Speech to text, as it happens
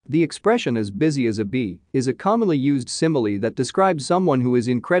The expression "as busy as a bee" is a commonly used simile that describes someone who is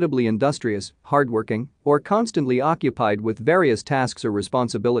incredibly industrious, hardworking, or constantly occupied with various tasks or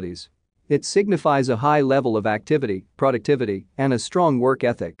responsibilities. It signifies a high level of activity, productivity, and a strong work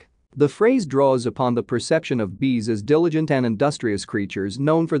ethic. The phrase draws upon the perception of bees as diligent and industrious creatures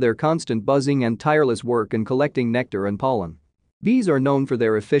known for their constant buzzing and tireless work in collecting nectar and pollen. Bees are known for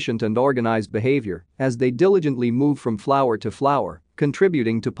their efficient and organized behavior as they diligently move from flower to flower,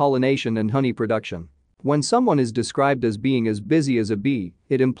 contributing to pollination and honey production. When someone is described as being as busy as a bee,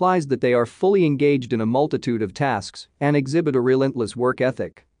 it implies that they are fully engaged in a multitude of tasks and exhibit a relentless work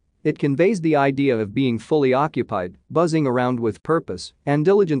ethic. It conveys the idea of being fully occupied, buzzing around with purpose, and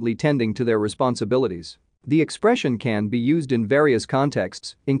diligently tending to their responsibilities. The expression can be used in various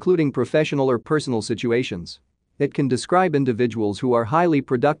contexts, including professional or personal situations. It can describe individuals who are highly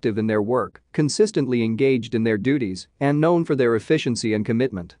productive in their work, consistently engaged in their duties, and known for their efficiency and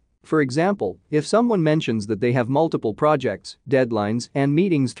commitment. For example, if someone mentions that they have multiple projects, deadlines, and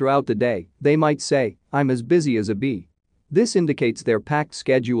meetings throughout the day, they might say, "I'm as busy as a bee." This indicates their packed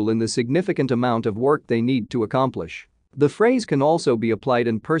schedule and the significant amount of work they need to accomplish. The phrase can also be applied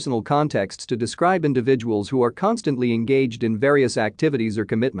in personal contexts to describe individuals who are constantly engaged in various activities or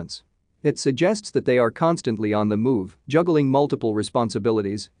commitments. It suggests that they are constantly on the move, juggling multiple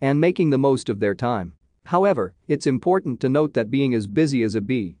responsibilities, and making the most of their time. However, it's important to note that being as busy as a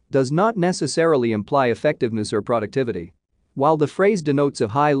bee does not necessarily imply effectiveness or productivity. While the phrase denotes a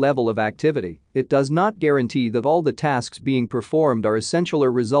high level of activity, it does not guarantee that all the tasks being performed are essential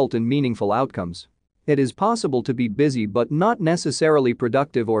or result in meaningful outcomes. It is possible to be busy but not necessarily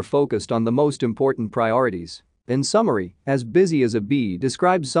productive or focused on the most important priorities. In summary, as busy as a bee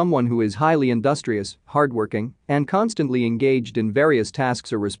describes someone who is highly industrious, hardworking, and constantly engaged in various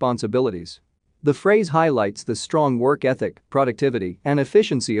tasks or responsibilities. The phrase highlights the strong work ethic, productivity, and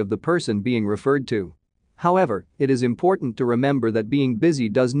efficiency of the person being referred to. However, it is important to remember that being busy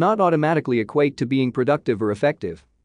does not automatically equate to being productive or effective.